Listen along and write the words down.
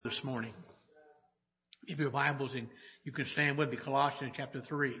this morning. If your Bibles, and you can stand with me, Colossians chapter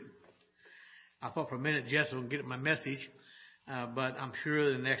 3. I thought for a minute Jess will get my message, but I'm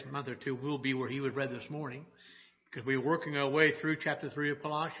sure the next month or two we'll be where he was read this morning, because we're working our way through chapter 3 of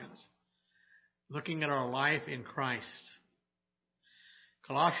Colossians, looking at our life in Christ.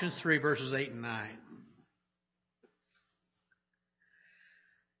 Colossians 3, verses 8 and 9.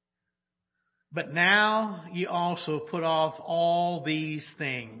 But now ye also put off all these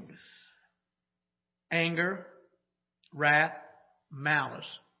things: anger, wrath, malice,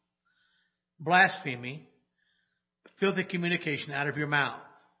 blasphemy, filthy communication out of your mouth.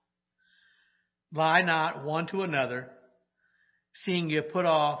 Lie not one to another, seeing ye put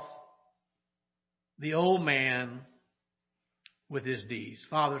off the old man with his deeds.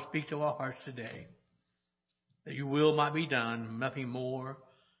 Father, speak to our hearts today, that your will might be done, nothing more,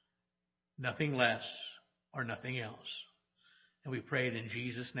 nothing less, or nothing else. And we pray it in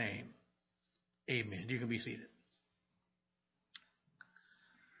Jesus' name. Amen. You can be seated.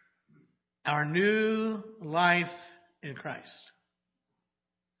 Our new life in Christ.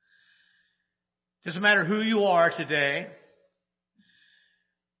 Doesn't matter who you are today.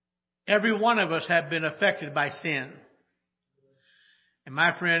 Every one of us have been affected by sin. And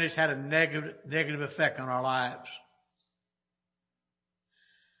my friend, it's had a negative effect on our lives.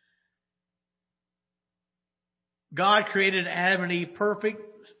 God created Adam and Eve perfect.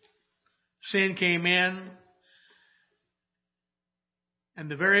 Sin came in. And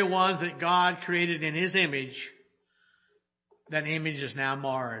the very ones that God created in His image, that image is now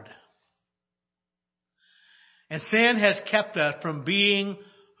marred. And sin has kept us from being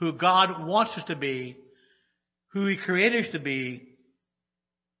who God wants us to be, who He created us to be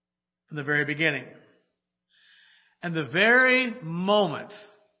from the very beginning. And the very moment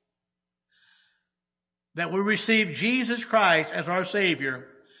that we received Jesus Christ as our Savior,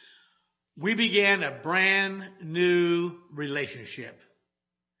 we began a brand new relationship.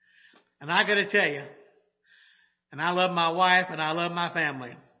 And I got to tell you, and I love my wife and I love my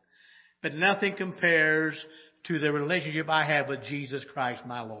family, but nothing compares to the relationship I have with Jesus Christ,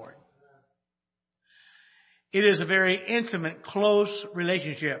 my Lord. It is a very intimate, close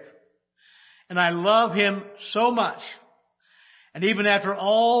relationship. And I love Him so much. And even after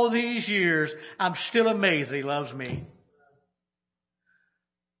all these years, I'm still amazed that He loves me.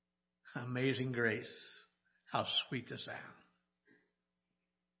 Amazing grace. How sweet the sound.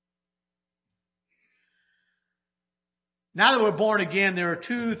 Now that we're born again, there are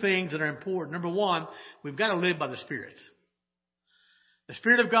two things that are important. Number one, we've got to live by the Spirit. The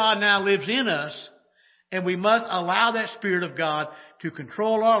Spirit of God now lives in us, and we must allow that Spirit of God to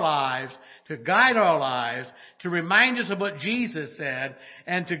control our lives, to guide our lives, to remind us of what Jesus said,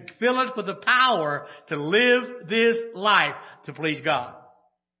 and to fill us with the power to live this life to please God.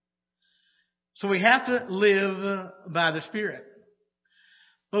 So we have to live by the Spirit.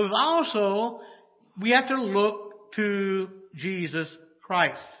 But we have to look to Jesus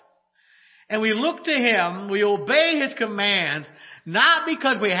Christ. And we look to Him, we obey His commands, not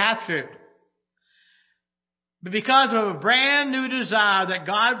because we have to, but because of a brand new desire that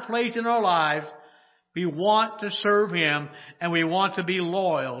God placed in our lives. We want to serve Him, and we want to be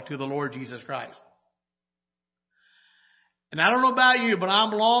loyal to the Lord Jesus Christ. And I don't know about you, but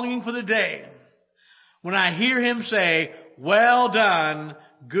I'm longing for the day when I hear Him say, "Well done,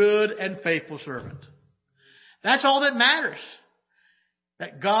 good and faithful servant." That's all that matters.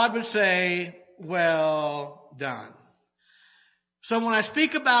 That God would say, "Well done." So when I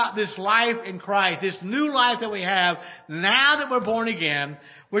speak about this life in Christ, this new life that we have now that we're born again,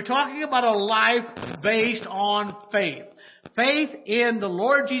 we're talking about a life based on faith. Faith in the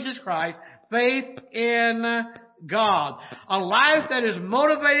Lord Jesus Christ. Faith in God. A life that is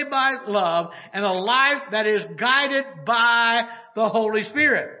motivated by love, and a life that is guided by the Holy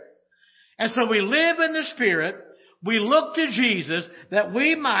Spirit. And so we live in the Spirit. We look to Jesus that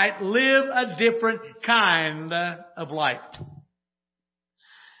we might live a different kind of life.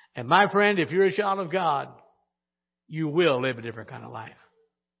 And my friend, if you're a child of God, you will live a different kind of life.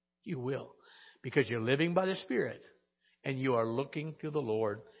 You will. Because you're living by the Spirit, and you are looking to the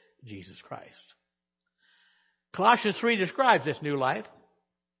Lord Jesus Christ. Colossians 3 describes this new life.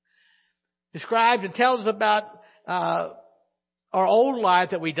 Describes and tells us about our old life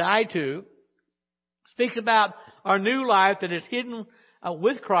that we died to. Speaks about our new life that is hidden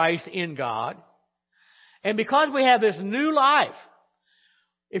with Christ in God. And because we have this new life,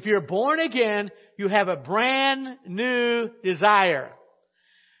 if you're born again, you have a brand new desire.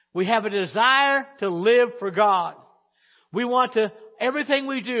 We have a desire to live for God. We want everything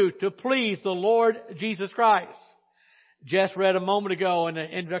we do to please the Lord Jesus Christ. just read a moment ago in the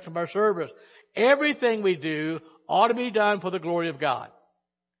introduction of our service. Everything we do ought to be done for the glory of God.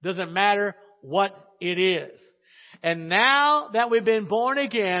 Doesn't matter what it is. And now that we've been born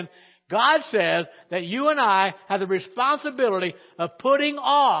again, God says that you and I have the responsibility of putting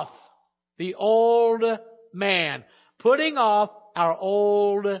off the old man, putting off our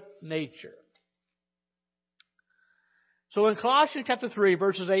old nature. So in Colossians chapter 3,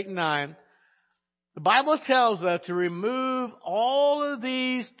 verses 8 and 9, the Bible tells us to remove all of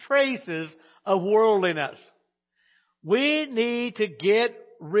these traces of worldliness. We need to get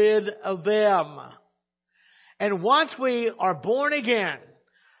rid of them. And once we are born again,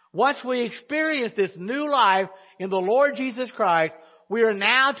 once we experience this new life in the Lord Jesus Christ, we are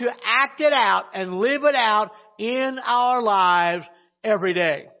now to act it out and live it out in our lives every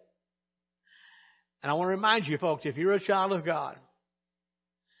day. And I want to remind you, folks, if you're a child of God,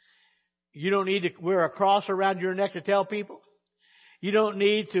 you don't need to wear a cross around your neck to tell people. You don't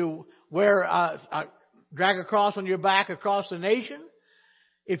need to drag a cross on your back across the nation.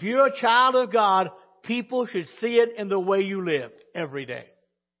 If you're a child of God, people should see it in the way you live every day.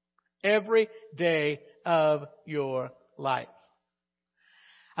 Every day of your life.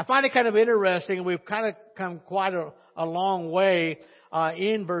 I find it kind of interesting, and we've kind of come quite a long way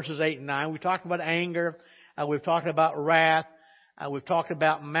in verses 8 and 9. We talked about anger. We've talked about wrath. We've talked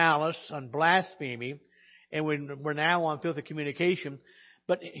about malice and blasphemy. And we're now on filthy communication.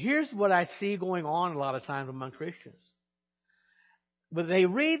 But here's what I see going on a lot of times among Christians. But they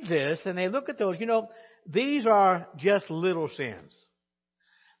read this and they look at those. You know, these are just little sins.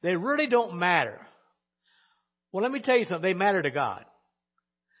 They really don't matter. Well, let me tell you something. They matter to God.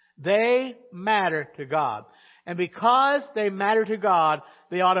 They matter to God. And because they matter to God,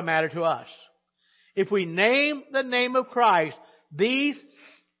 they ought to matter to us. If we name the name of Christ, these,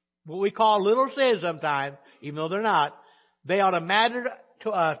 what we call little sins sometimes, even though they're not, they ought to matter to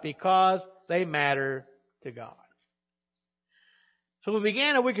us because they matter to God. So we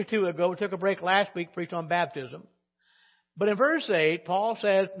began a week or two ago. We took a break last week, preached on baptism. But in verse 8, Paul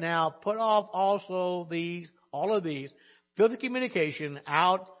says, now put off also all of these, filthy communication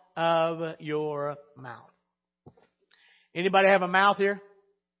out of your mouth. Anybody have a mouth here?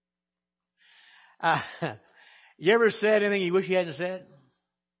 You ever said anything you wish you hadn't said?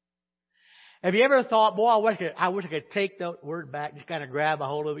 Have you ever thought, boy, I wish I could take that word back, just kind of grab a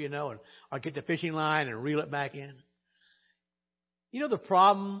hold of it, or get the fishing line and reel it back in? You know the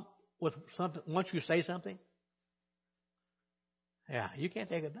problem with something, once you say something? Yeah, you can't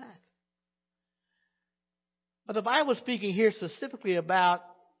take it back. But the Bible is speaking here specifically about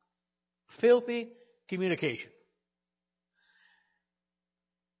filthy communication.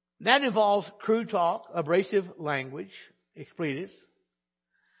 That involves crude talk, abrasive language, expletives.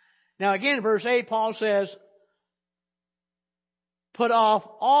 Now again, in verse 8, Paul says, put off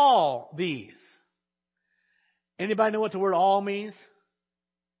all these. Anybody know what the word all means?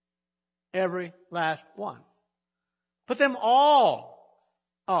 Every last one. Put them all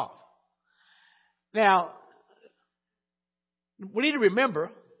off. Now, we need to remember,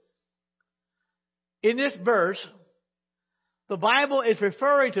 in this verse, the Bible is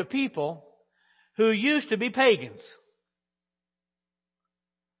referring to people who used to be pagans.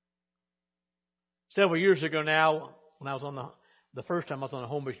 Several years ago now, when I was on the first time I was on the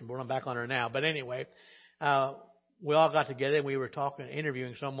home mission board, I'm back on her now. But anyway, we all got together and we were talking,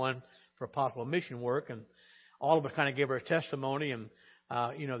 interviewing someone for possible mission work, and all of us kind of gave our testimony and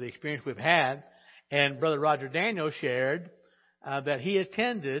the experience we've had. And Brother Roger Daniel shared that he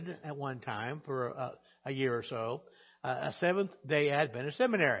attended at one time for a year or so a Seventh-day Adventist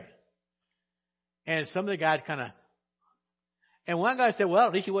seminary. And some of the guys and one guy said, well,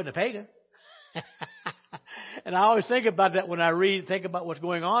 at least he wasn't a pagan. And I always think about that when I think about what's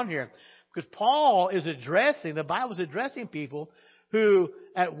going on here. Because the Bible is addressing people who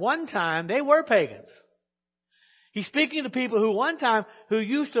at one time, they were pagans. He's speaking to people who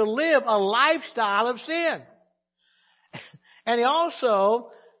used to live a lifestyle of sin. And he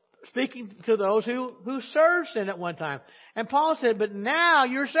also speaking to those who served sin at one time. And Paul said, but now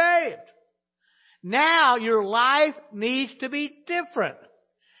you're saved. Now your life needs to be different.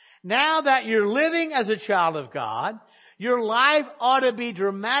 Now that you're living as a child of God, your life ought to be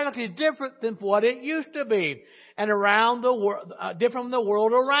dramatically different than what it used to be, and around the world, different from the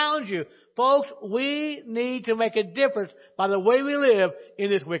world around you. Folks, we need to make a difference by the way we live in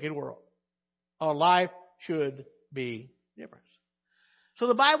this wicked world. Our life should be different. So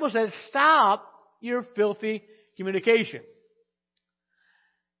the Bible says, stop your filthy communication.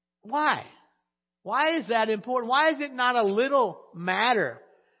 Why? Why is that important? Why is it not a little matter?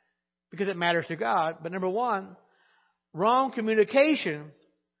 Because it matters to God. But number one, wrong communication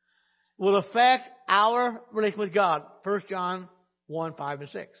will affect our relation with God. 1 John 1, 5, and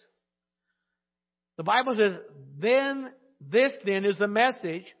 6. The Bible says, this is the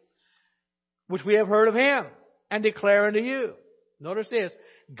message which we have heard of Him and declare unto you. Notice this.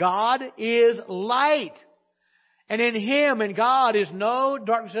 God is light. And in Him and God is no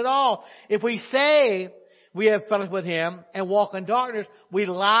darkness at all. If we say we have fellowship with Him and walk in darkness, we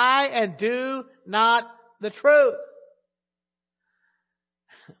lie and do not the truth.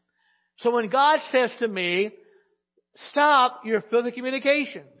 So when God says to me, stop your filthy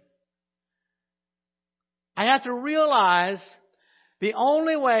communication, I have to realize the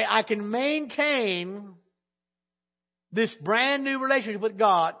only way I can maintain this brand new relationship with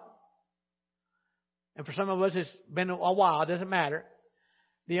God, and for some of us it's been a while, it doesn't matter.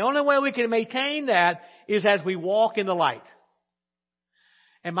 The only way we can maintain that is as we walk in the light.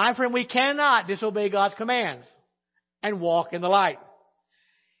 And my friend, we cannot disobey God's commands and walk in the light.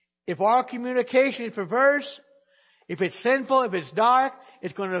 If our communication is perverse, if it's sinful, if it's dark,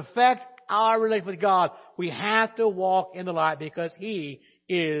 it's going to affect our relationship with God. We have to walk in the light because He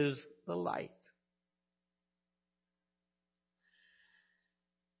is the light.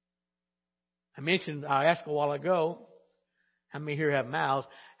 I asked a while ago, how many here have mouths?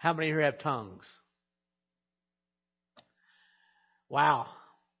 How many here have tongues? Wow.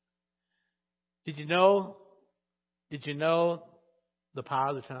 Did you know the power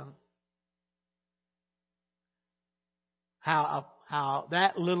of the tongue? How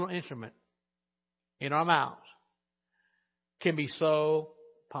that little instrument in our mouths can be so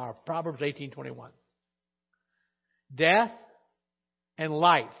powerful. Proverbs 18:21. Death and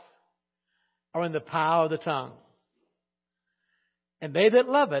life are in the power of the tongue, and they that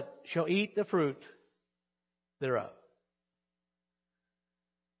love it shall eat the fruit thereof.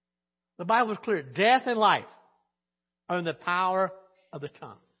 The Bible is clear. Death and life are in the power of the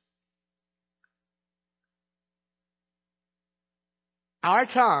tongue. Our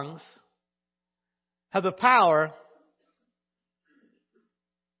tongues have the power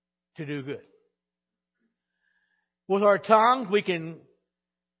to do good. With our tongues, we can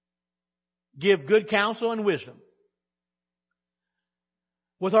give good counsel and wisdom.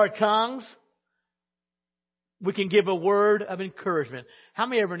 With our tongues, we can give a word of encouragement. How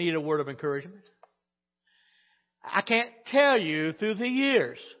many ever need a word of encouragement? I can't tell you through the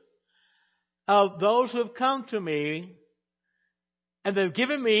years of those who have come to me and they've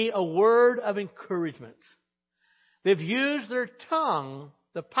given me a word of encouragement. They've used their tongue,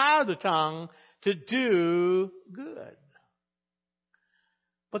 the power of the tongue, to do good.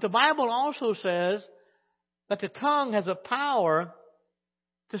 But the Bible also says that the tongue has a power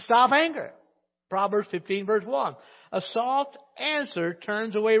to stop anger. Proverbs 15, verse 1. A soft answer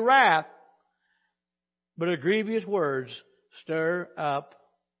turns away wrath, but a grievous words stir up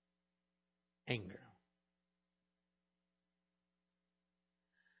anger.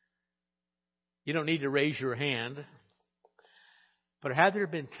 You don't need to raise your hand, but have there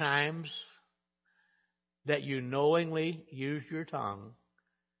been times that you knowingly used your tongue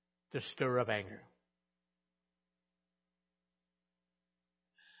to stir up anger?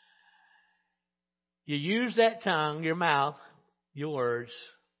 You use that tongue, your mouth, your words,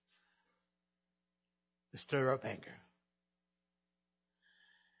 to stir up anger.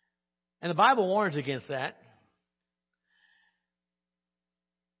 And the Bible warns against that.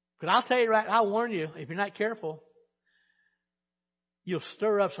 But I'll tell you right, I'll warn you, if you're not careful, you'll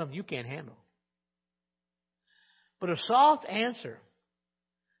stir up something you can't handle. But a soft answer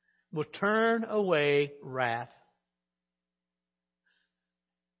will turn away wrath.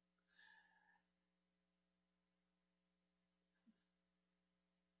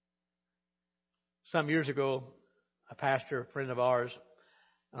 Some years ago, a pastor, a friend of ours,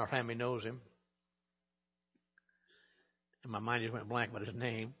 and our family knows him, and my mind just went blank about his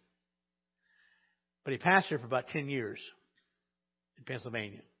name, but he pastored for about 10 years in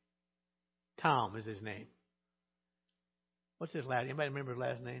Pennsylvania. Tom is his name. What's his last name? Anybody remember his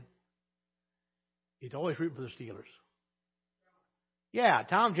last name? He's always rooting for the Steelers. Yeah,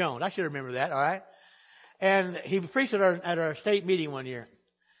 Tom Jones. I should remember that, all right? And he preached at our state meeting one year.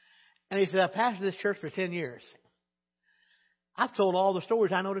 And he said, I've pastored this church for 10 years. I've told all the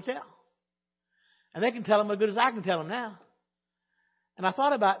stories I know to tell. And they can tell them as good as I can tell them now. And I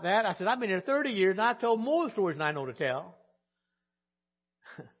thought about that. I said, I've been here 30 years and I've told more stories than I know to tell.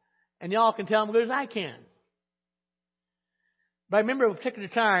 And y'all can tell them as good as I can. But I remember a particular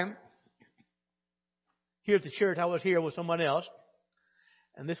time here at the church, I was here with someone else.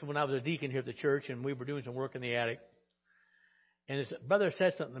 And this was when I was a deacon here at the church and we were doing some work in the attic. And his brother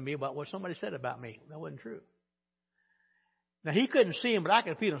said something to me about what somebody said about me. That wasn't true. Now, he couldn't see him, but I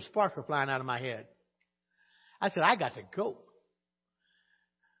could feel them sparks were flying out of my head. I said, I got to go.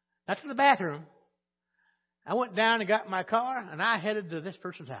 Not to the bathroom. I went down and got in my car, and I headed to this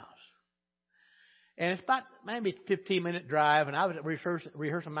person's house. And it's about maybe a 15-minute drive, and I was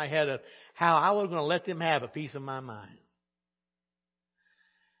rehearsing in my head of how I was going to let them have a piece of my mind.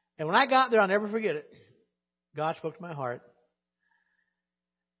 And when I got there, I'll never forget it. God spoke to my heart.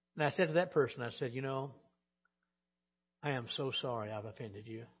 And I said to that person, I said, you know, I am so sorry I've offended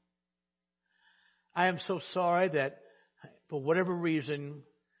you. I am so sorry that for whatever reason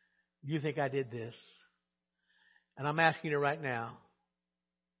you think I did this. And I'm asking you right now,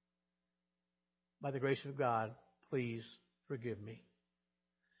 by the grace of God, please forgive me.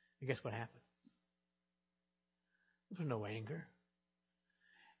 And guess what happened? There was no anger.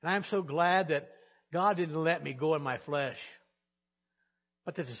 And I'm so glad that God didn't let me go in my flesh,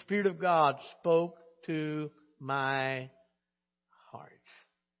 but that the Spirit of God spoke to my heart.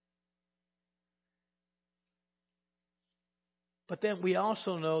 But then we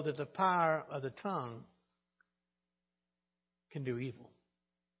also know that the power of the tongue can do evil.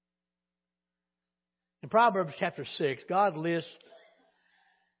 In Proverbs chapter 6, God lists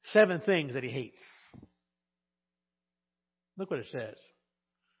 7 things that He hates. Look what it says.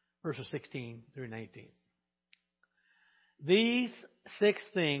 Verses 16 through 19. These 6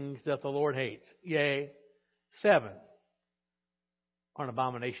 things that the Lord hates, yea, 7 are an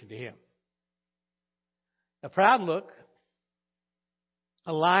abomination to Him. A proud look,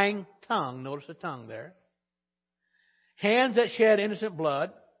 a lying tongue, notice the tongue there, hands that shed innocent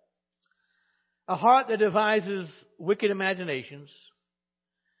blood, a heart that devises wicked imaginations,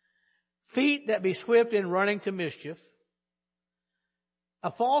 feet that be swift in running to mischief,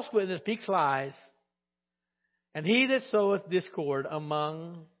 a false witness speaks lies, and he that soweth discord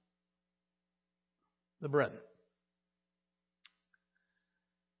among the brethren.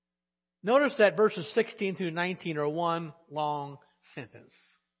 Notice that verses 16 through 19 are one long sentence.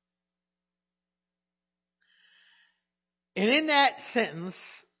 And in that sentence,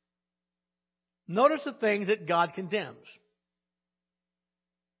 notice the things that God condemns.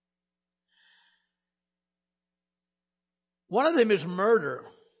 One of them is murder.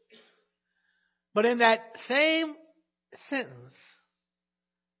 But in that same sentence,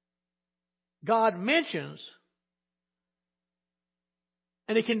 God mentions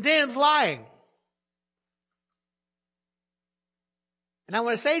and He condemns lying. And I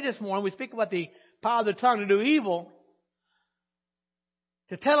want to say this morning, we speak about the power of the tongue to do evil.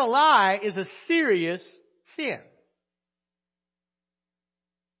 To tell a lie is a serious sin.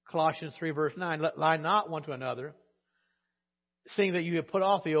 Colossians 3 verse 9, lie not one to another, seeing that you have put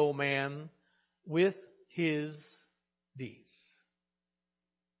off the old man with his deeds.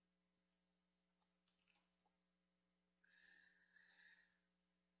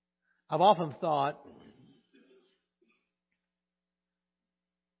 I've often thought,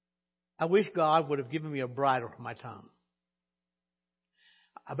 I wish God would have given me a bridle for my tongue.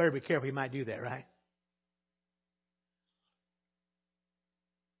 I better be careful, He might do that, right?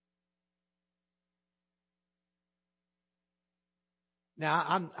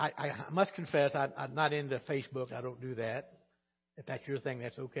 Now, I must confess, I'm not into Facebook. I don't do that. If that's your thing,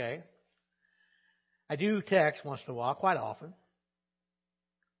 that's okay. I do text once in a while, quite often.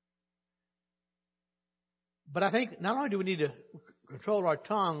 But I think not only do we need to control our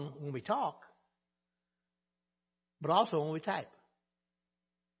tongue when we talk, but also when we type.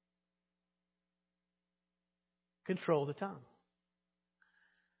 Control the tongue.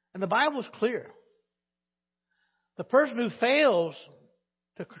 And the Bible is clear. The person who fails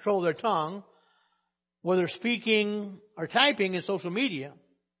to control their tongue, whether speaking or typing in social media,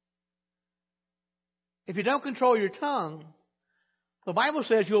 if you don't control your tongue, the Bible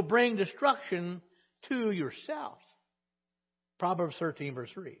says you'll bring destruction to yourself. Proverbs 13 verse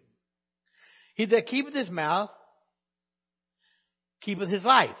 3. He that keepeth his mouth keepeth his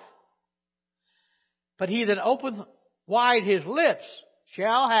life. But he that openeth wide his lips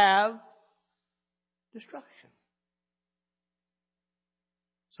shall have destruction.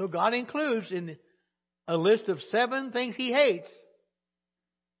 So God includes in a list of 7 things He hates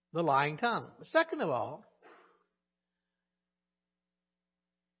the lying tongue. But second of all,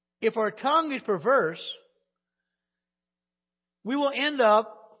 if our tongue is perverse, we will end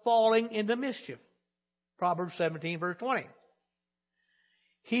up falling into mischief. Proverbs 17 verse 20.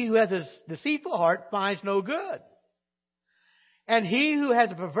 He who has a deceitful heart finds no good. And he who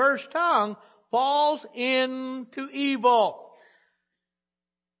has a perverse tongue falls into evil.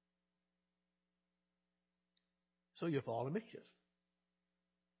 So you fall into mischief.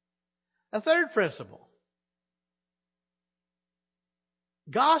 A third principle.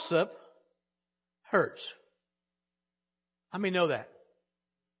 Gossip hurts. How many know that?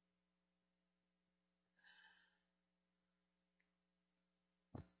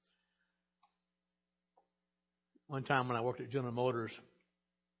 One time when I worked at General Motors,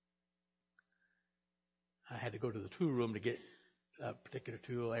 I had to go to the tool room to get a particular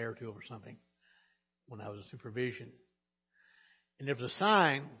tool, air tool or something, when I was in supervision. And there was a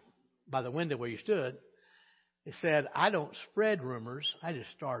sign by the window where you stood. It said, "I don't spread rumors, I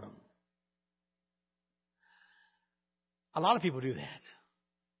just start them." A lot of people do that.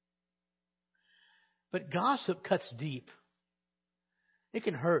 But gossip cuts deep. It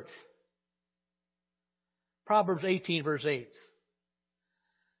can hurt. Proverbs 18, verse 8.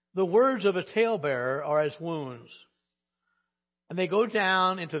 The words of a talebearer are as wounds, and they go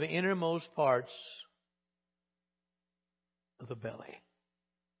down into the innermost parts of the belly.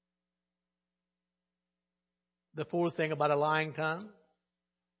 The fourth thing about a lying tongue,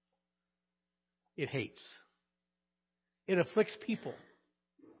 it hates. It afflicts people.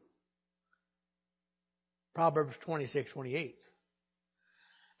 Proverbs 26:28.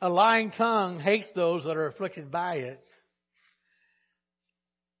 A lying tongue hates those that are afflicted by it,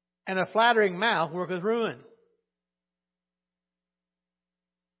 and a flattering mouth worketh ruin.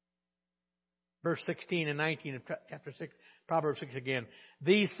 Verse 16 and 19 of chapter 6, Proverbs 6 again.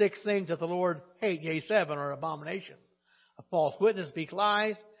 These 6 things that the Lord hate, yea, 7, are abomination. A false witness speaks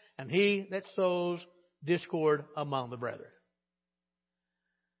lies, and he that sows discord among the brethren.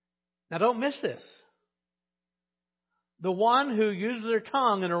 Now don't miss this. The one who uses their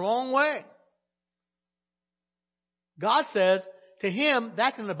tongue in the wrong way, God says to him,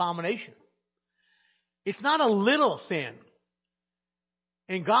 that's an abomination. It's not a little sin.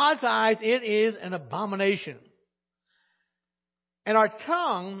 In God's eyes, it is an abomination. And our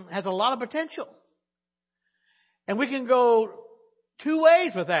tongue has a lot of potential. And we can go 2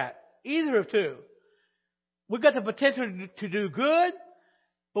 ways with that. Either of two. We've got the potential to do good,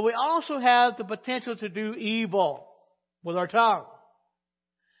 but we also have the potential to do evil with our tongue.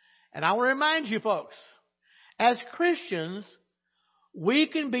 And I want to remind you folks, as Christians, we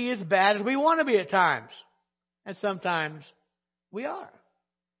can be as bad as we want to be at times. And sometimes we are.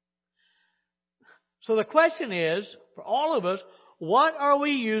 So the question is, for all of us, what are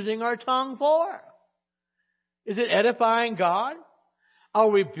we using our tongue for? Is it edifying God? Are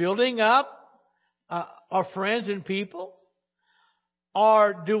we building up our friends and people?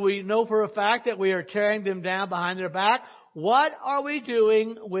 Or do we know for a fact that we are tearing them down behind their back? What are we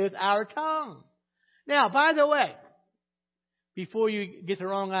doing with our tongue? Now, by the way, before you get the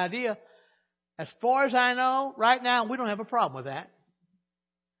wrong idea, as far as I know, right now, we don't have a problem with that.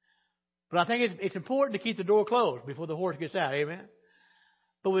 But I think it's important to keep the door closed before the horse gets out. Amen?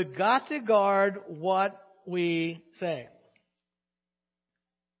 But we've got to guard what we say.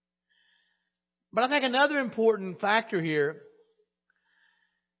 But I think another important factor here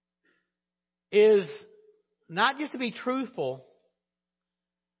is not just to be truthful,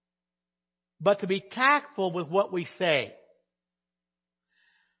 but to be tactful with what we say.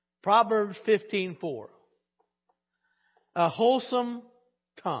 Proverbs 15:4. A wholesome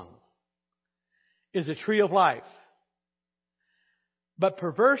tongue is a tree of life, but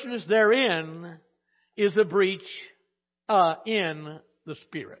perverseness therein is a breach in the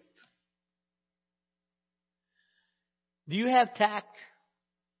spirit. Do you have tact?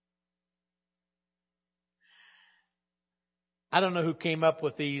 I don't know who came up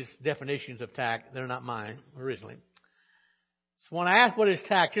with these definitions of tact. They're not mine originally. So when I ask what is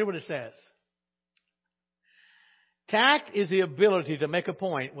tact, here's what it says. Tact is the ability to make a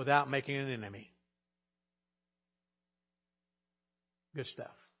point without making an enemy. Good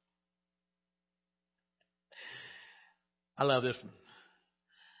stuff. I love this one.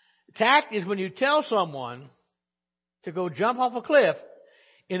 Tact is when you tell someone to go jump off a cliff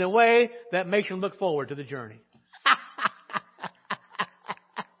in a way that makes them look forward to the journey.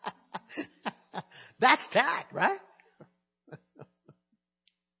 That's tact, right?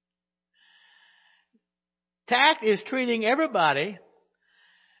 Tact is treating everybody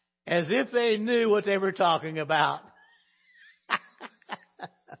as if they knew what they were talking about.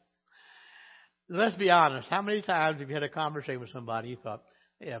 Let's be honest. How many times have you had a conversation with somebody you thought,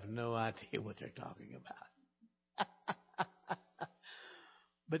 they have no idea what they're talking about?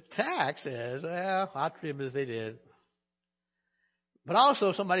 But tact says, well, I'll treat them as they did. But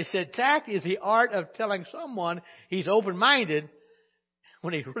also somebody said tact is the art of telling someone he's open-minded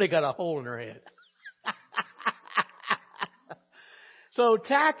when he's really got a hole in their head. So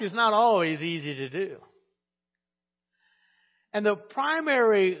tact is not always easy to do. And the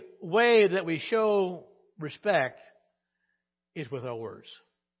primary way that we show respect is with our words.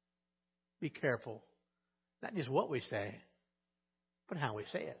 Be careful. Not just what we say, but how we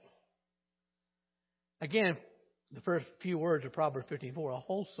say it. Again, the first few words of Proverbs 15:4, a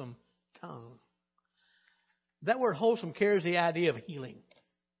wholesome tongue. That word wholesome carries the idea of healing.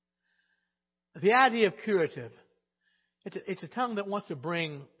 The idea of curative. It's a tongue that wants to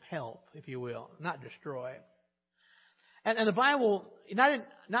bring health, if you will, not destroy. And the Bible,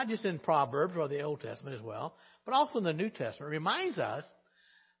 not just in Proverbs or the Old Testament as well, but also in the New Testament, reminds us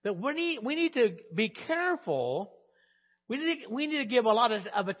that we need to be careful. We need to give a lot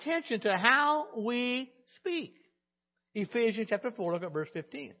of attention to how we speak. Ephesians chapter 4, look at verse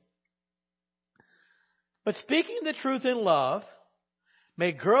 15. But speaking the truth in love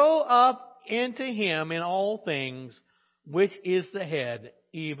may grow up into him in all things, which is the head,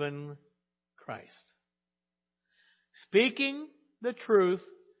 even Christ. Speaking the truth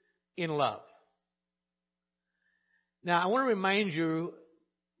in love. Now, I want to remind you,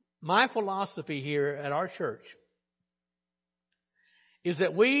 my philosophy here at our church is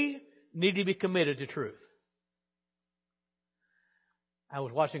that we need to be committed to truth. I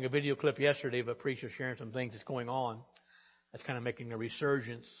was watching a video clip yesterday of a preacher sharing some things that's going on that's kind of making a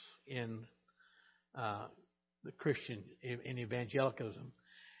resurgence in the Christian, in evangelicalism.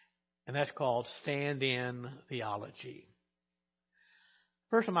 And that's called stand-in theology.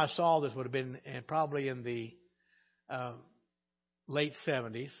 First time I saw this would have been probably in the late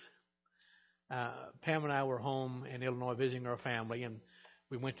 70s. Pam and I were home in Illinois visiting our family, and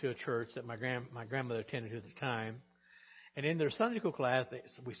we went to a church that my grandmother attended at the time. And in their Sunday school class,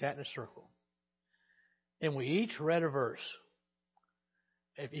 we sat in a circle. And we each read a verse,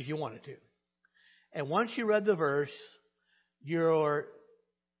 if you wanted to. And once you read the verse, your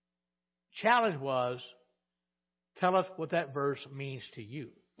challenge was, tell us what that verse means to you.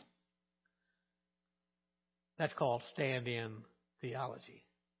 That's called stand-in theology.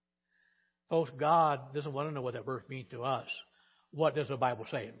 Folks, God doesn't want to know what that verse means to us. What does the Bible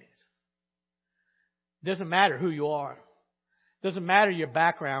say it means? It doesn't matter who you are. It doesn't matter your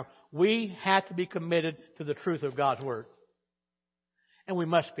background. We have to be committed to the truth of God's Word. And we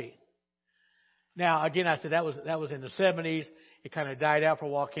must be. Now, again, I said that was in the 70s. It kind of died out for a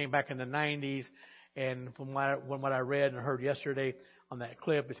while, came back in the 90s. And from what I read and heard yesterday on that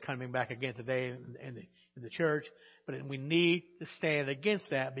clip, it's coming back again today in the church. But we need to stand against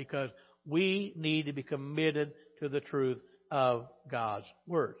that because we need to be committed to the truth of God's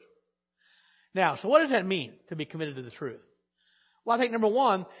Word. Now, so what does that mean, to be committed to the truth? Well, I think number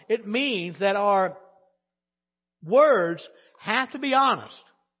one, it means that our words have to be honest.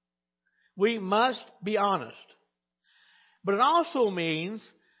 We must be honest. But it also means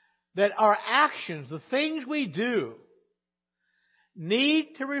that our actions, the things we do,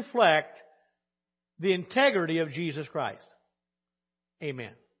 need to reflect the integrity of Jesus Christ.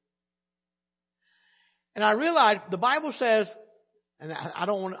 Amen. And I realize the Bible says, and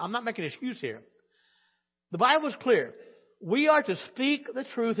I'm not making an excuse here. The Bible is clear. We are to speak the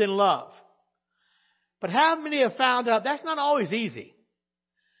truth in love. But how many have found out that's not always easy?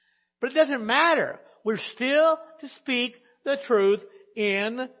 But it doesn't matter. We're still to speak the truth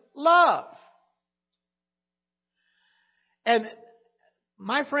in love. And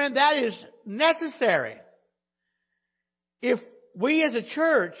my friend, that is necessary. If we as a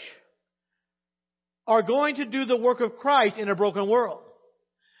church are going to do the work of Christ in a broken world,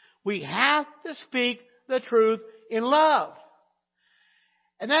 we have to speak the truth in love.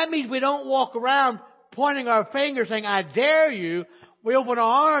 And that means we don't walk around pointing our finger saying, I dare you. We open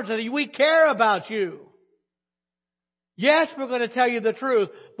our arms and say, we care about you. Yes, we're going to tell you the truth,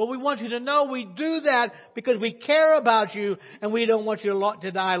 but we want you to know we do that because we care about you and we don't want you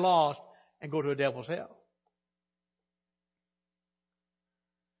to die lost and go to a devil's hell.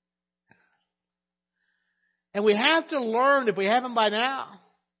 And we have to learn, if we haven't by now,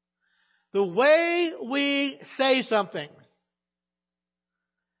 the way we say something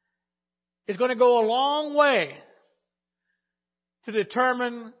is going to go a long way to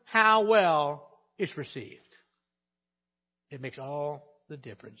determine how well it's received. It makes all the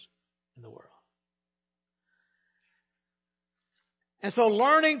difference in the world. And so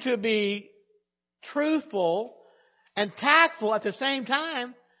learning to be truthful and tactful at the same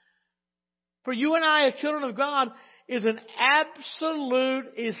time, for you and I as children of God, is an absolute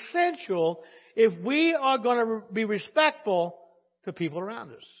essential if we are going to be respectful to people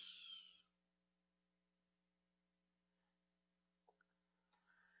around us.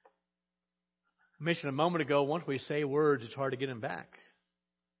 I mentioned a moment ago, once we say words, it's hard to get them back.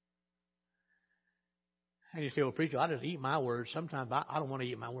 And you say, well, preacher, I just eat my words. Sometimes I don't want to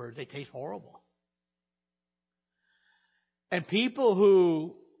eat my words. They taste horrible. And people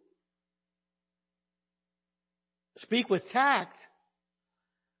who speak with tact,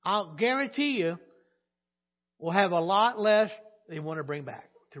 I'll guarantee you, will have a lot less they want to bring back,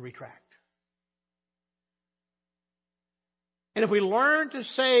 to retract. And if we learn to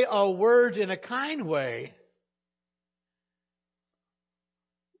say our words in a kind way,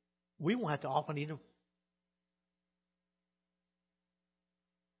 we won't have to often eat them.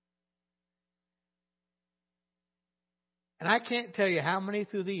 And I can't tell you how many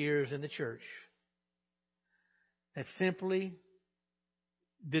through the years in the church that simply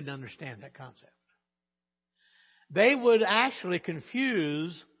didn't understand that concept. They would actually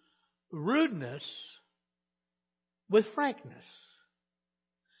confuse rudeness with frankness.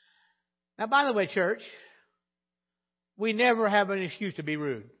 Now, by the way, church, we never have an excuse to be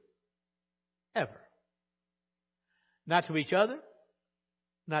rude. Ever. Not to each other,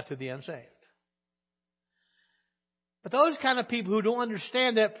 not to the unsaved. But those kind of people who don't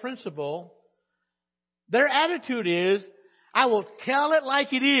understand that principle, their attitude is, I will tell it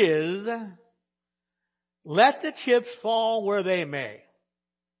like it is. Let the chips fall where they may.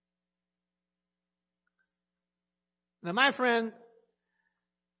 Now, my friend,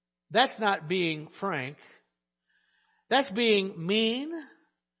 that's not being frank. That's being mean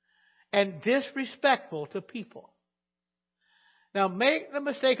and disrespectful to people. Now, make no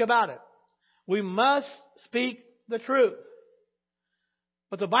mistake about it. We must speak the truth.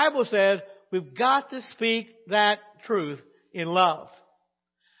 But the Bible says we've got to speak that truth in love.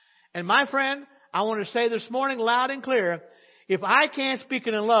 And my friend, I want to say this morning loud and clear, if I can't speak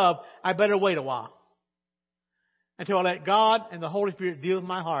it in love, I better wait a while until I let God and the Holy Spirit deal with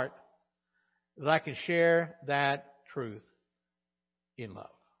my heart that I can share that truth in love.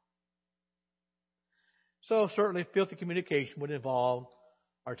 So certainly filthy communication would involve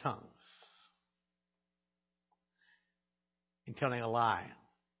our tongues. In telling a lie,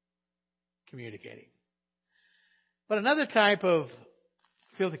 communicating. But another type of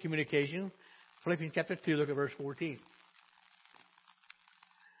filthy communication, Philippians chapter 2, look at verse 14.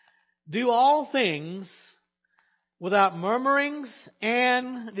 Do all things without murmurings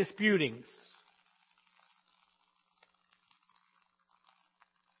and disputings.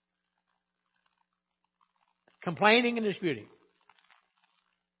 Complaining and disputing.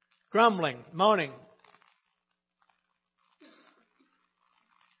 Grumbling, moaning.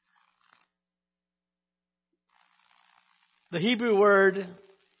 The Hebrew word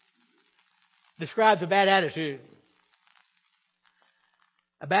describes a bad attitude.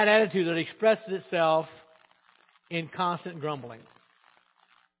 A bad attitude that expresses itself in constant grumbling.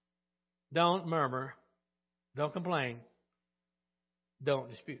 Don't murmur. Don't complain. Don't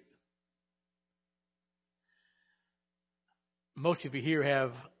dispute. Most of you here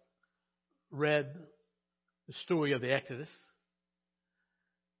have read the story of the Exodus.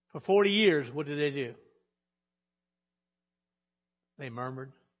 For 40 years, what did they do? They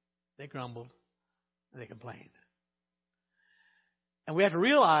murmured, they grumbled, and they complained. And we have to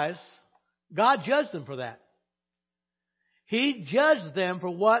realize God judged them for that. He judged them for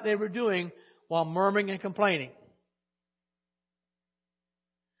what they were doing while murmuring and complaining.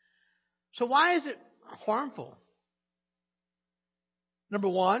 So why is it harmful? Number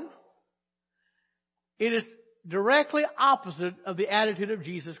one, it is directly opposite of the attitude of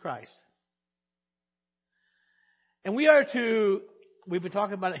Jesus Christ. And we've been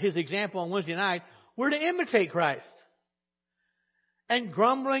talking about his example on Wednesday night, we're to imitate Christ. And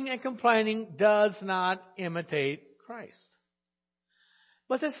grumbling and complaining does not imitate Christ.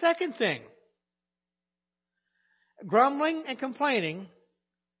 But the second thing, grumbling and complaining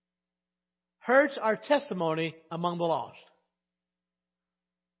hurts our testimony among the lost.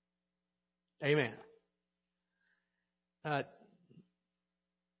 Amen. The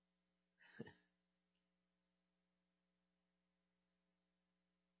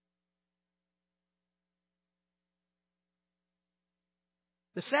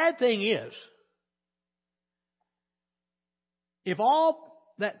sad thing is, if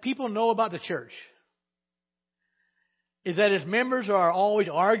all that people know about the church is that its members are always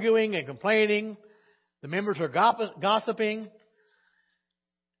arguing and complaining, the members are gossiping,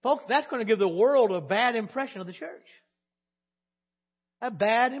 folks, that's going to give the world a bad impression of the church. A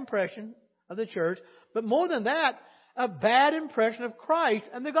bad impression of the church. But more than that, a bad impression of Christ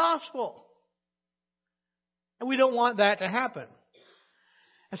and the gospel. And we don't want that to happen.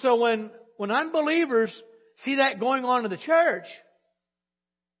 And so when unbelievers see that going on in the church,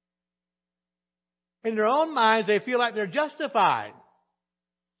 in their own minds, they feel like they're justified.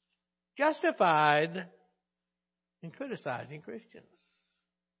 Justified in criticizing Christians.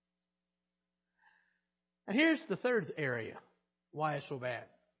 And here's the third area why it's so bad.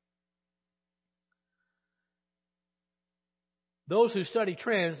 Those who study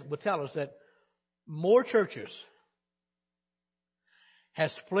trends will tell us that more churches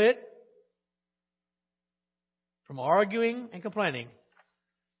have split from arguing and complaining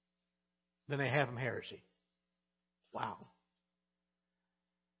than they have from heresy. Wow.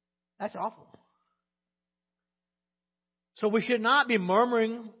 That's awful. So we should not be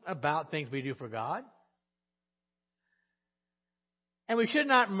murmuring about things we do for God. And we should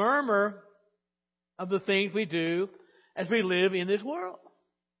not murmur of the things we do as we live in this world.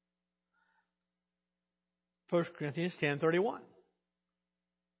 1 Corinthians 10:31.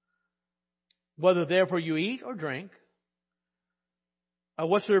 Whether therefore you eat or drink, or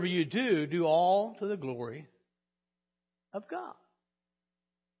whatsoever you do, do all to the glory of God.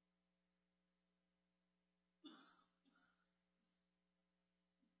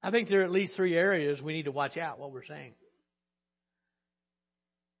 I think there are at least 3 areas we need to watch out what we're saying.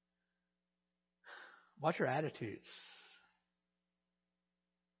 Watch your attitudes.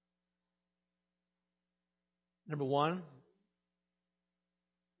 Number 1,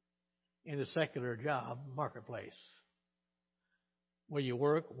 in the secular job marketplace, where you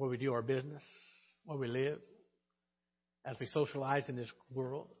work, where we do our business, where we live, as we socialize in this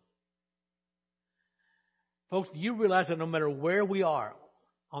world. Folks, do you realize that no matter where we are,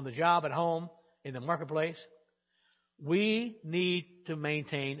 on the job, at home, in the marketplace, we need to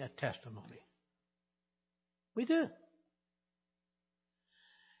maintain a testimony. We do.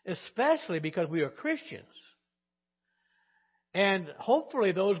 Especially because we are Christians. And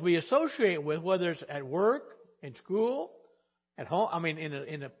hopefully those we associate with, whether it's at work, in school, at home,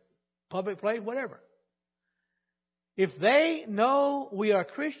 in a public place, whatever. If they know we are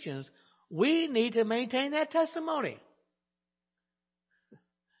Christians, we need to maintain that testimony.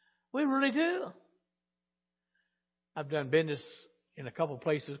 We really do. I've done business in a couple of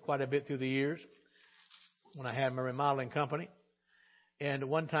places quite a bit through the years when I had my remodeling company. And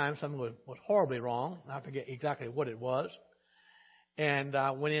one time something was horribly wrong. I forget exactly what it was. And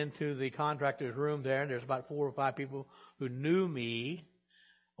I went into the contractor's room there, and there's about 4 or 5 people who knew me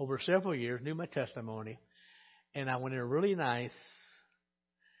over several years, knew my testimony. And I went in really nice,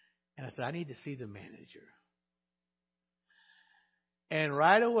 and I said, I need to see the manager. And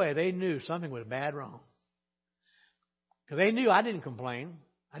right away, they knew something was bad wrong. Because they knew I didn't complain.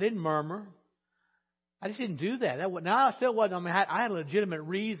 I didn't murmur. I just didn't do that. Now, I still wasn't. I had a legitimate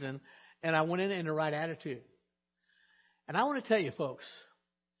reason, and I went in the right attitude. And I want to tell you, folks,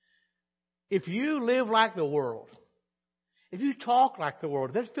 if you live like the world, if you talk like the world,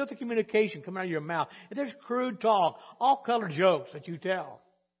 if there's filthy communication coming out of your mouth, if there's crude talk, all colored jokes that you tell,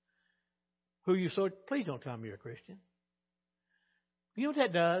 please don't tell me you're a Christian. You know what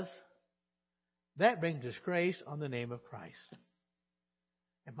that does? That brings disgrace on the name of Christ.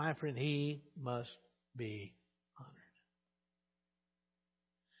 And my friend, He must be honored.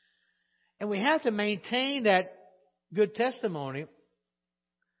 And we have to maintain that good testimony.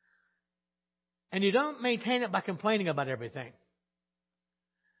 And you don't maintain it by complaining about everything.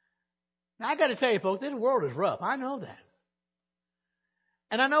 Now, I got to tell you, folks, this world is rough. I know that.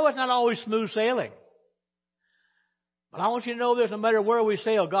 And I know it's not always smooth sailing. But I want you to know this, no matter where we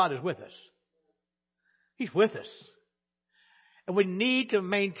sail, God is with us. He's with us. And we need to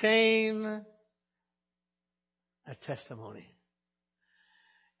maintain a testimony.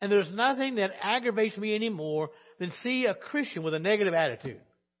 And there's nothing that aggravates me anymore than see a Christian with a negative attitude.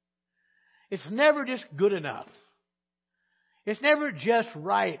 It's never just good enough. It's never just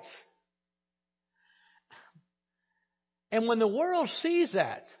right. And when the world sees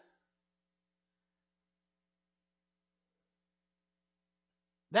that,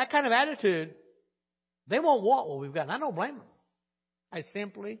 that kind of attitude, they won't want what we've got. And I don't blame them. I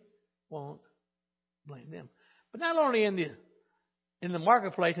simply won't blame them. But not only in the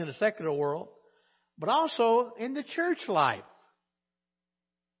marketplace, in the secular world, but also in the church life.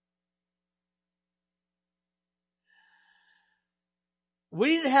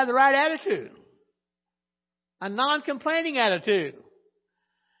 We need to have the right attitude. A non-complaining attitude.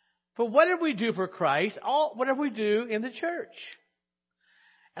 For whatever we do for Christ, whatever we do in the church.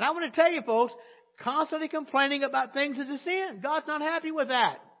 And I want to tell you, folks, constantly complaining about things is a sin. God's not happy with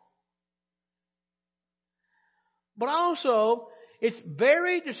that. But also, it's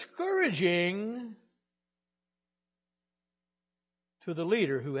very discouraging to the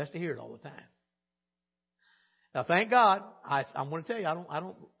leader who has to hear it all the time. Now, thank God, I'm going to tell you,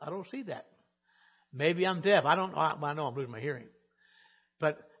 I don't see that. Maybe I'm deaf. I know I'm losing my hearing,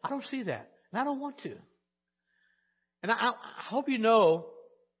 but I don't see that, and I don't want to. And I hope you know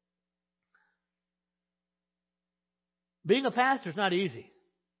Being a pastor is not easy.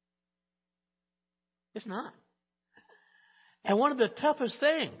 It's not. And one of the toughest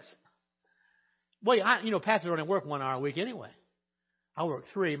things, pastors only work 1 hour a week anyway. I work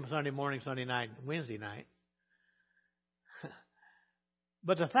 3, Sunday morning, Sunday night, Wednesday night.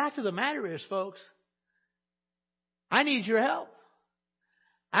 But the fact of the matter is, folks, I need your help.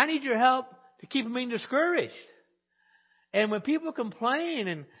 I need your help to keep them being discouraged. And when people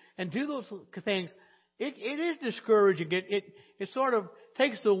complain and do those things, it is discouraging. It sort of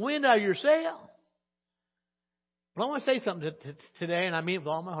takes the wind out of your sail. But I want to say something today, and I mean it with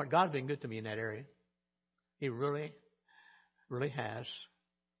all my heart. God's been good to me in that area. He really, really has.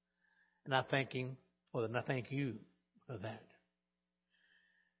 And I thank Him for that, and I thank you for that.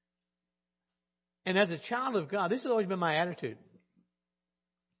 And as a child of God, this has always been my attitude.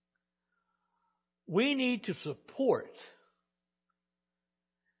 We need to support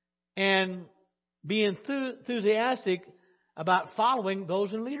and be enthusiastic about following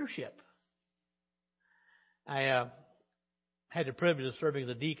those in leadership. I had the privilege of serving as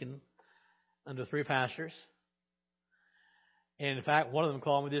a deacon under 3 pastors. And in fact, one of them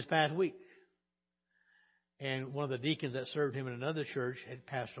called me this past week. And one of the deacons that served him in another church had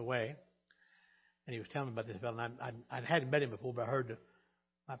passed away. And he was telling me about this fellow. And I hadn't met him before, but I heard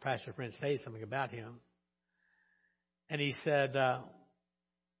my pastor friend say something about him. And he said,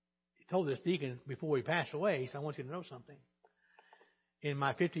 he told this deacon before he passed away, he said, I want you to know something. In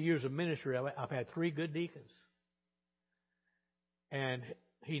my 50 years of ministry, I've had 3 good deacons. And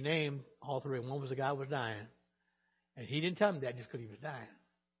he named all 3. One was the guy who was dying. And he didn't tell me that just because he was dying.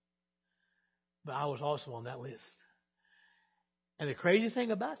 But I was also on that list. And the crazy thing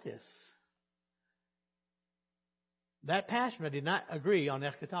about this, that pastor did not agree on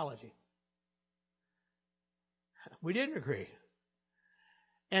eschatology. We didn't agree.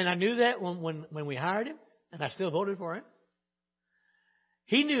 And I knew that when we hired him, and I still voted for him.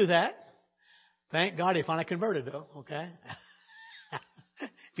 He knew that. Thank God he finally converted, though, okay?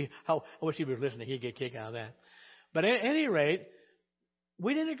 I wish he was listening. He'd get a kick out of that. But at any rate,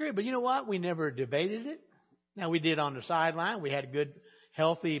 we didn't agree. But you know what? We never debated it. Now, we did on the sideline. We had good,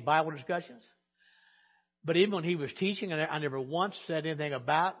 healthy Bible discussions. But even when he was teaching, I never once said anything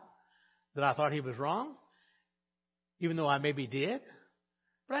about that I thought he was wrong, even though I maybe did.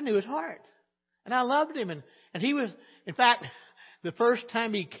 But I knew his heart. And I loved him. And he was, in fact, the first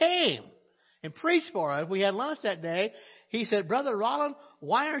time he came and preached for us, we had lunch that day, he said, Brother Rollin,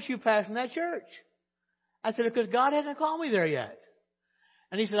 why aren't you pastoring that church? I said, because God hasn't called me there yet.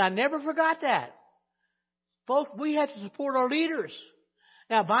 And he said, I never forgot that. Folks, we have to support our leaders.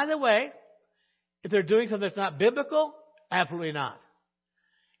 Now, by the way, if they're doing something that's not biblical, absolutely not.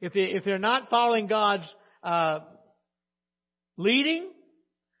 If they're not following God's leading,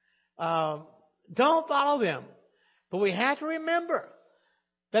 don't follow them. But we have to remember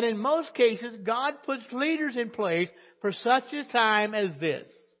that in most cases, God puts leaders in place for such a time as this.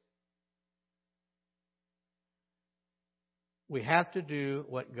 We have to do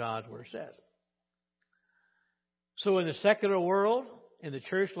what God's Word says. So in the secular world, in the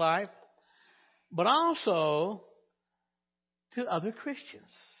church life, but also to other Christians.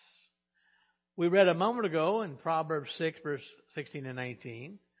 We read a moment ago in Proverbs 6, verse 16 and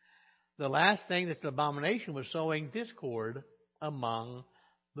 19, the last thing that's an abomination was sowing discord among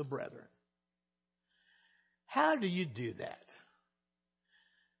the brethren. How do you do that?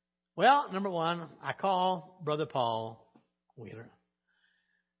 Well, number one, I call Brother Paul Wheeler.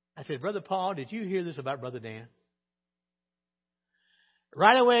 I said, Brother Paul, did you hear this about Brother Dan?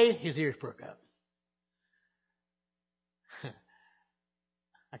 Right away, his ears perk up.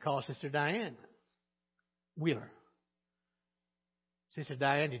 I call Sister Diane Wheeler. Sister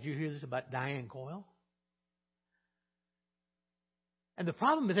Diane, did you hear this about Diane Coyle? And the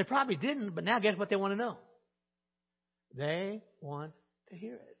problem is they probably didn't, but now guess what they want to know? They want to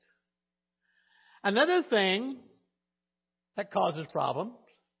hear it. Another thing that causes problems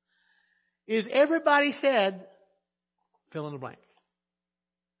is everybody said, fill in the blank.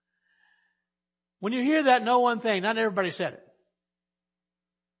 When you hear that no one thing, not everybody said it.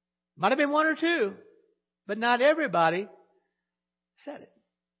 Might have been 1 or 2, but not everybody said it.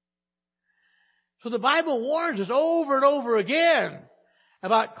 So the Bible warns us over and over again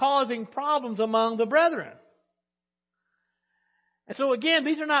about causing problems among the brethren. And so again,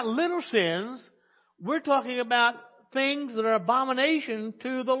 these are not little sins. We're talking about things that are abomination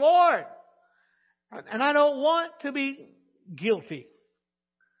to the Lord. And I don't want to be guilty.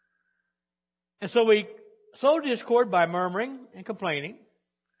 And so we sow discord by murmuring and complaining.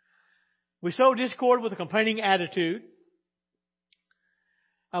 We sow discord with a complaining attitude.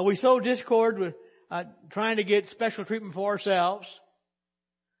 We sow discord with trying to get special treatment for ourselves.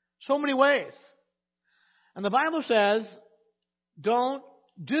 So many ways. And the Bible says, don't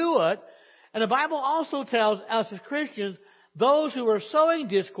do it. And the Bible also tells us as Christians, those who are sowing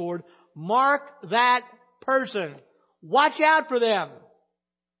discord, mark that person. Watch out for them.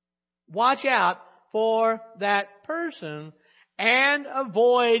 Watch out for that person and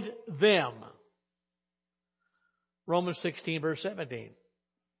avoid them. Romans 16, verse 17.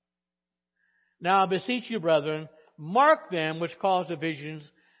 Now I beseech you, brethren, mark them which cause divisions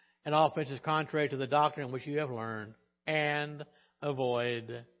and offenses contrary to the doctrine which you have learned, and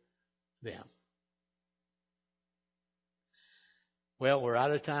avoid them. Well, we're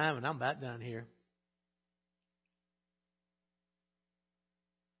out of time, and I'm about done here.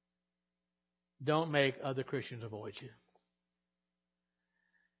 Don't make other Christians avoid you.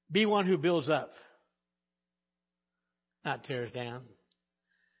 Be one who builds up, not tears down.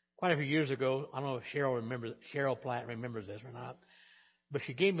 Quite a few years ago, I don't know if Cheryl Platt remembers this or not, but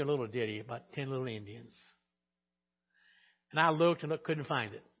she gave me a little ditty about 10 little Indians. And I looked and couldn't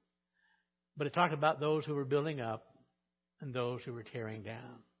find it. But it talked about those who were building up and those who were tearing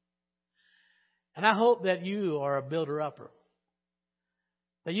down. And I hope that you are a builder-upper.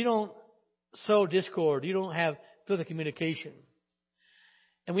 That you don't sow discord. You don't have further communication.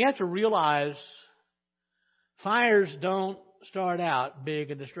 And we have to realize fires don't start out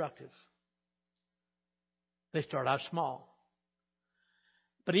big and destructive. They start out small.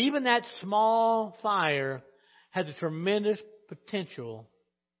 But even that small fire has a tremendous potential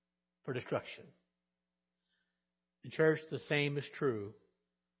for destruction. In church, the same is true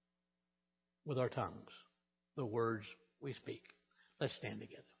with our tongues, the words we speak. Let's stand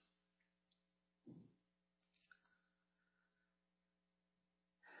together.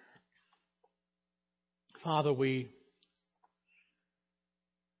 Father, we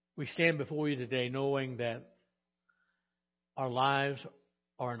stand before you today knowing that our lives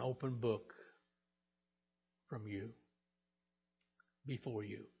are an open book from you, before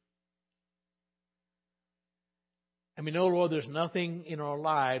you. And we know, Lord, there's nothing in our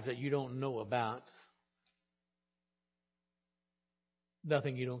lives that you don't know about.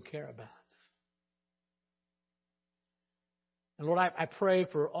 Nothing you don't care about. And Lord, I pray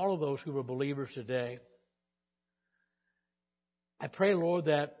for all of those who are believers today. I pray, Lord,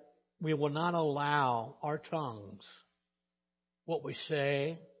 that we will not allow our tongues, what we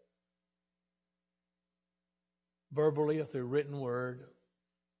say, verbally or through written word,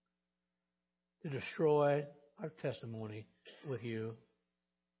 to destroy our testimony with you.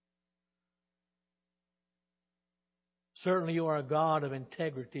 Certainly you are a God of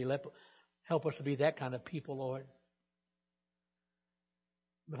integrity. Help us to be that kind of people, Lord.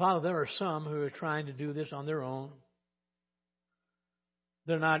 But Father, there are some who are trying to do this on their own.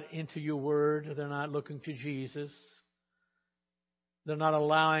 They're not into your word. They're not looking to Jesus. They're not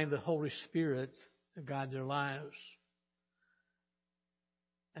allowing the Holy Spirit to guide their lives.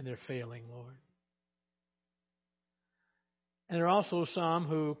 And they're failing, Lord. And there are also some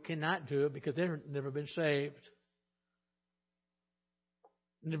who cannot do it because they've never been saved.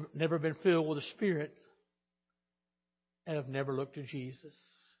 Never been filled with the Spirit. And have never looked to Jesus.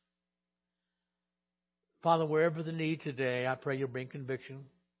 Father, wherever the need today, I pray you'll bring conviction.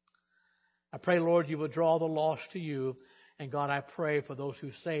 I pray, Lord, you will draw the lost to you. And God, I pray for those who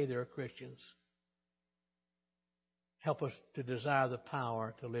say they're Christians. Help us to desire the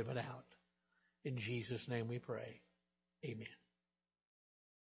power to live it out. In Jesus' name we pray. Amen.